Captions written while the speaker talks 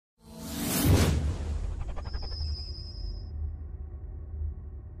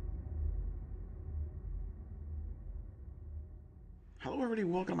everybody,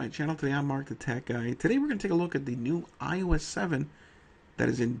 welcome to my channel. Today I'm Mark the Tech Guy. Today we're going to take a look at the new iOS 7 that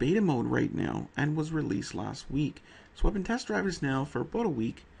is in beta mode right now and was released last week. So I've been test driving this now for about a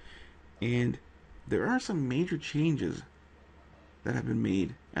week, and there are some major changes that have been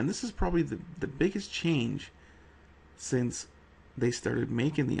made, and this is probably the biggest change since they started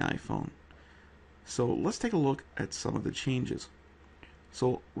making the iPhone. So let's take a look at some of the changes.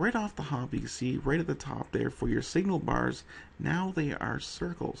 So right off the hop, you can see right at the top there for your signal bars, now they are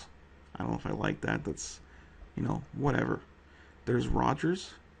circles. I don't know if I like that. That's, whatever. There's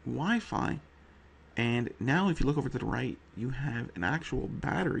Rogers, Wi-Fi, and now if you look over to the right, you have an actual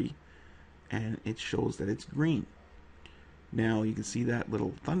battery, and it shows that it's green. Now you can see that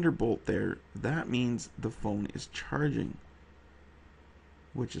little thunderbolt there. That means the phone is charging,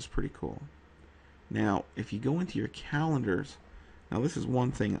 which is pretty cool. Now, if you go into your calendars, now this is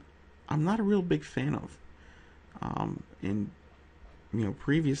one thing I'm not a real big fan of. In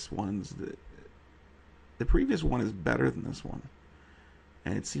previous ones, the previous one is better than this one,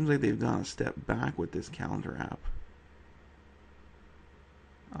 and it seems like they've gone a step back with this calendar app.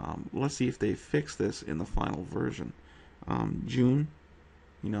 Let's see if they fix this in the final version. June,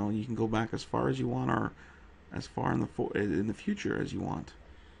 you can go back as far as you want, or as far in the future as you want.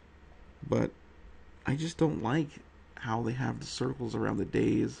 But I just don't like how they have the circles around the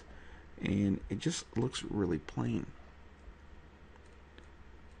days, and it just looks really plain.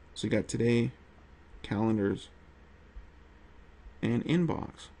 So you got today, calendars, and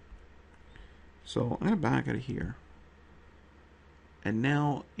inbox. So I'm going to back out of here. And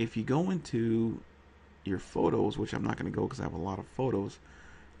now if you go into your photos, which I'm not going to go because I have a lot of photos,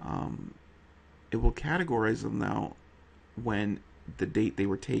 it will categorize them now when the date they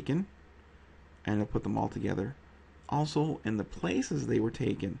were taken, and it'll put them all together. Also in the places they were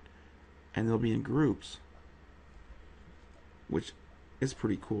taken, and they'll be in groups, which is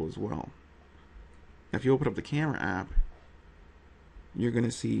pretty cool as well. Now if you open up the camera app, you're going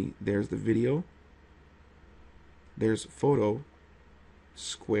to see there's the video, there's photo,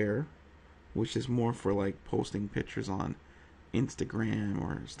 square, which is more for like posting pictures on Instagram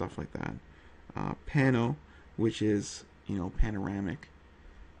or stuff like that, pano, which is panoramic.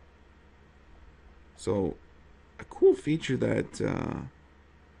 So a cool feature that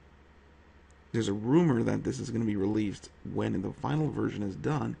there's a rumor that this is going to be released when the final version is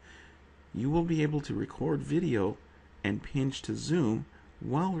done. You will be able to record video and pinch to zoom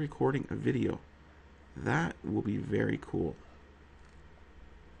while recording a video. That will be very cool.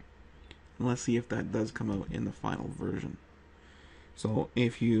 And let's see if that does come out in the final version. So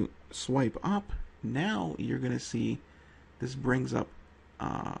if you swipe up, now you're going to see this brings up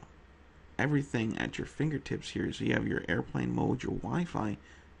everything at your fingertips here. So you have your airplane mode, your Wi-Fi,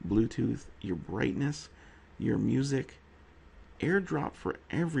 Bluetooth, your brightness, your music. AirDrop for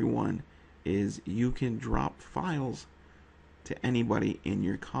everyone is you can drop files to anybody in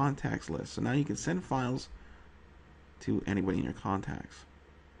your contacts list. So now you can send files to anybody in your contacts.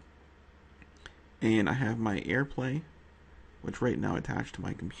 And I have my AirPlay, which right now attached to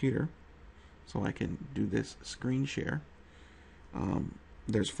my computer, so I can do this screen share.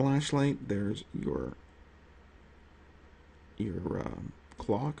 There's flashlight, there's your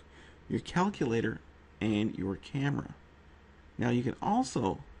clock, your calculator, and your camera. Now you can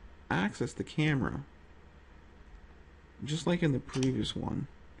also access the camera just like in the previous one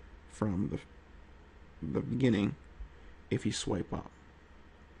from the beginning if you swipe up,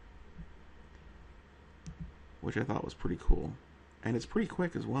 which I thought was pretty cool, and it's pretty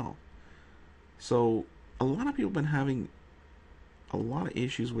quick as well. So a lot of people have been having a lot of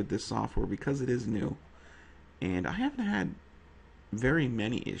issues with this software because it is new, and I haven't had very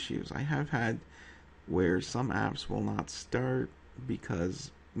many issues. I have had where some apps will not start because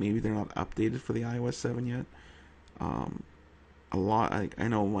maybe they're not updated for the iOS 7 yet. I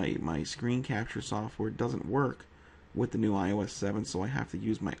know my screen capture software doesn't work with the new iOS 7, so I have to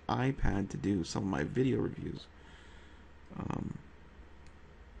use my iPad to do some of my video reviews.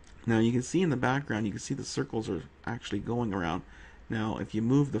 Now you can see in the background, you can see the circles are actually going around. Now if you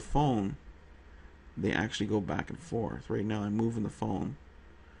move the phone, they actually go back and forth. Right now I'm moving the phone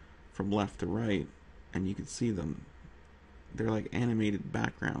from left to right, and you can see them. They're like animated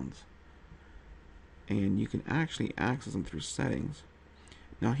backgrounds, and you can actually access them through settings.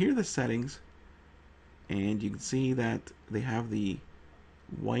 Now here are the settings, and you can see that they have the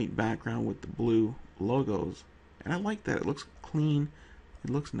white background with the blue logos, and I like that. It looks clean, it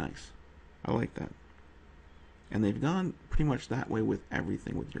looks nice. I like that. And they've gone pretty much that way with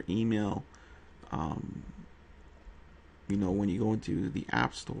everything, with your email. When you go into the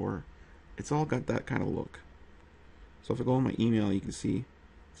App Store, it's all got that kind of look. So if I go on my email, you can see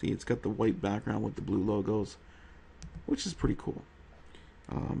it's got the white background with the blue logos, which is pretty cool.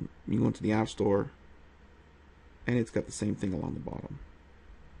 You go into the App Store, and it's got the same thing along the bottom.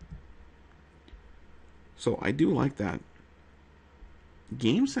 So I do like that.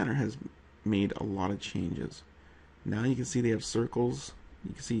 Game Center has made a lot of changes. Now you can see they have circles.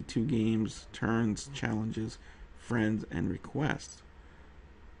 You can see 2 games, turns, challenges, friends, and requests.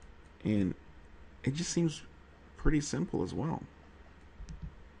 And it just seems pretty simple as well.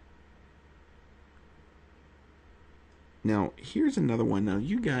 Now, here's another one. Now,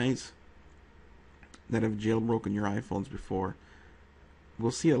 you guys that have jailbroken your iPhones before will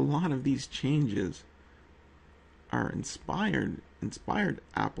see a lot of these changes are inspired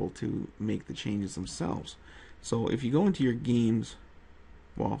Apple to make the changes themselves. So if you go into your games,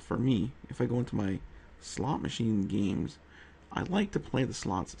 well, for me, if I go into my slot machine games, I like to play the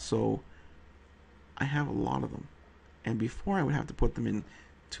slots, so I have a lot of them. And before I would have to put them in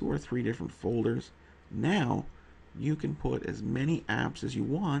 2 or 3 different folders. Now you can put as many apps as you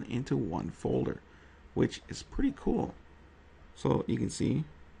want into one folder, which is pretty cool. So you can see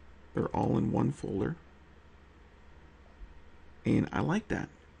they're all in one folder, and I like that.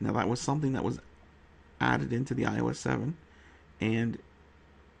 Now that was something that was added into the iOS 7, and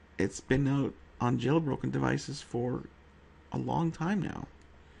it's been out on jailbroken devices for a long time now.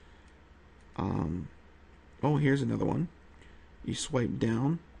 Oh, here's another one. You swipe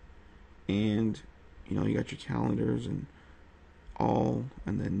down, and you got your calendars and all,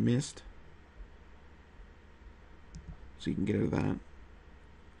 and then missed, so you can get out of that.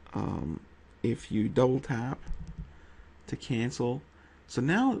 If you double tap to cancel, so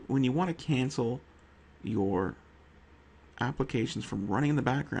now when you want to cancel your applications from running in the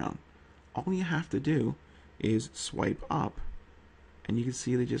background, all you have to do is swipe up, and you can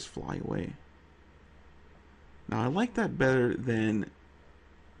see they just fly away. Now I like that better than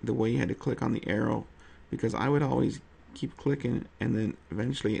the way you had to click on the arrow, because I would always keep clicking, and then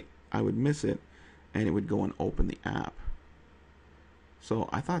eventually I would miss it, and it would go and open the app. So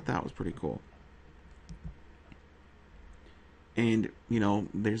I thought that was pretty cool. And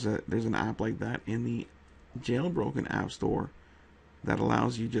there's an app like that in the jailbroken App Store that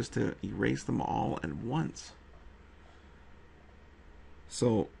allows you just to erase them all at once.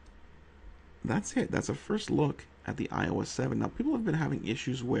 So that's it. That's a first look at the iOS 7. Now, people have been having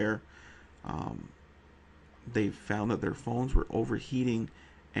issues where they've found that their phones were overheating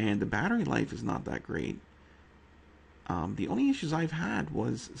and the battery life is not that great. The only issues I've had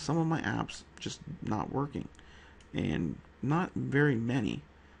was some of my apps just not working, and not very many.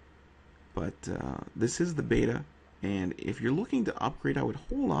 But this is the beta, and if you're looking to upgrade, I would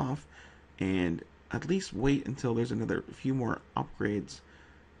hold off and at least wait until there's another few more upgrades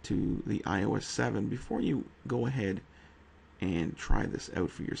to the iOS 7 before you go ahead and try this out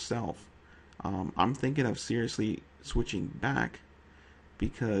for yourself. I'm thinking of seriously switching back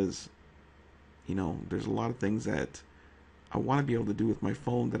because there's a lot of things that I want to be able to do with my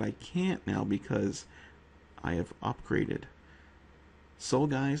phone that I can't now because I have upgraded. So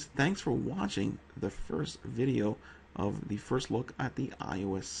guys, thanks for watching the first video of the first look at the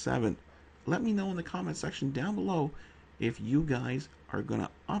iOS 7. Let me know in the comment section down below if you guys are going to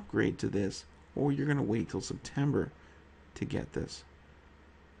upgrade to this or you're going to wait till September to get this.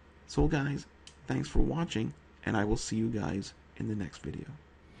 So guys, thanks for watching, and I will see you guys in the next video.